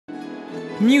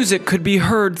Music could be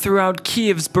heard throughout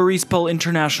Kyiv's Boryspil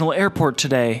International Airport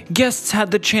today. Guests had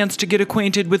the chance to get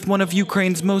acquainted with one of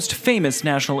Ukraine's most famous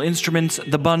national instruments,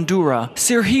 the bandura.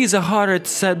 Serhiy Zaharets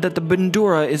said that the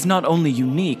bandura is not only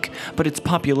unique, but its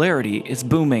popularity is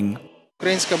booming.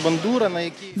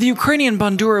 The Ukrainian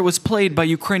bandura was played by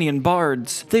Ukrainian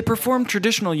bards. They performed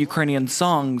traditional Ukrainian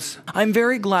songs. I'm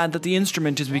very glad that the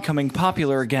instrument is becoming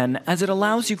popular again, as it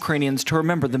allows Ukrainians to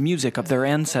remember the music of their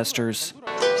ancestors.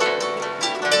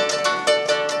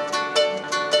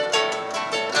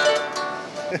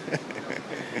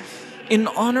 In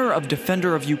honor of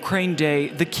Defender of Ukraine Day,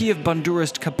 the Kyiv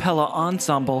Bandurist Capella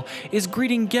Ensemble is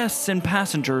greeting guests and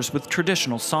passengers with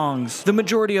traditional songs. The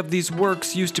majority of these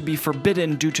works used to be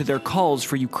forbidden due to their calls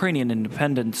for Ukrainian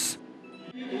independence.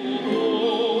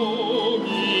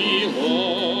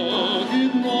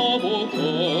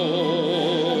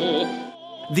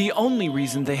 The only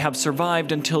reason they have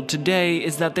survived until today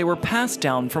is that they were passed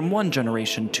down from one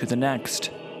generation to the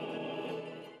next.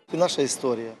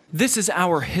 This is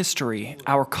our history,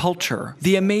 our culture.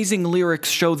 The amazing lyrics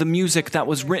show the music that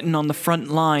was written on the front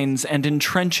lines and in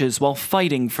trenches while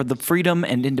fighting for the freedom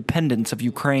and independence of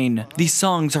Ukraine. These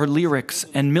songs are lyrics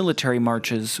and military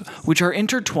marches, which are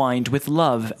intertwined with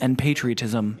love and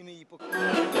patriotism.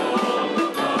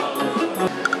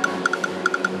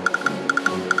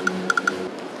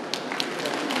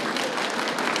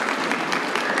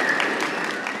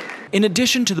 In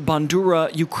addition to the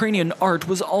bandura, Ukrainian art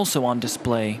was also on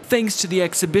display. Thanks to the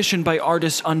exhibition by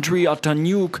artist Andriy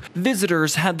Otanyuk,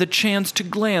 visitors had the chance to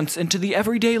glance into the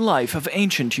everyday life of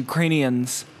ancient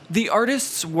Ukrainians. The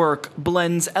artist's work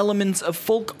blends elements of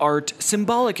folk art,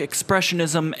 symbolic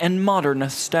expressionism, and modern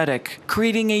aesthetic,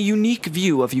 creating a unique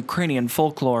view of Ukrainian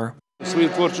folklore.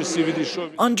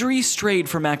 Andriy strayed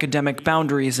from academic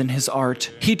boundaries in his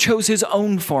art. He chose his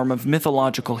own form of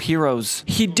mythological heroes.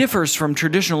 He differs from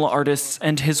traditional artists,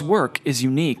 and his work is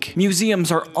unique.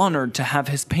 Museums are honored to have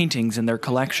his paintings in their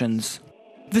collections.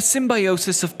 The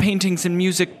symbiosis of paintings and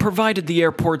music provided the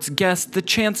airport's guests the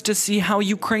chance to see how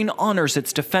Ukraine honors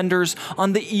its defenders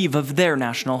on the eve of their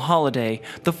national holiday,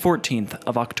 the 14th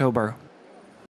of October.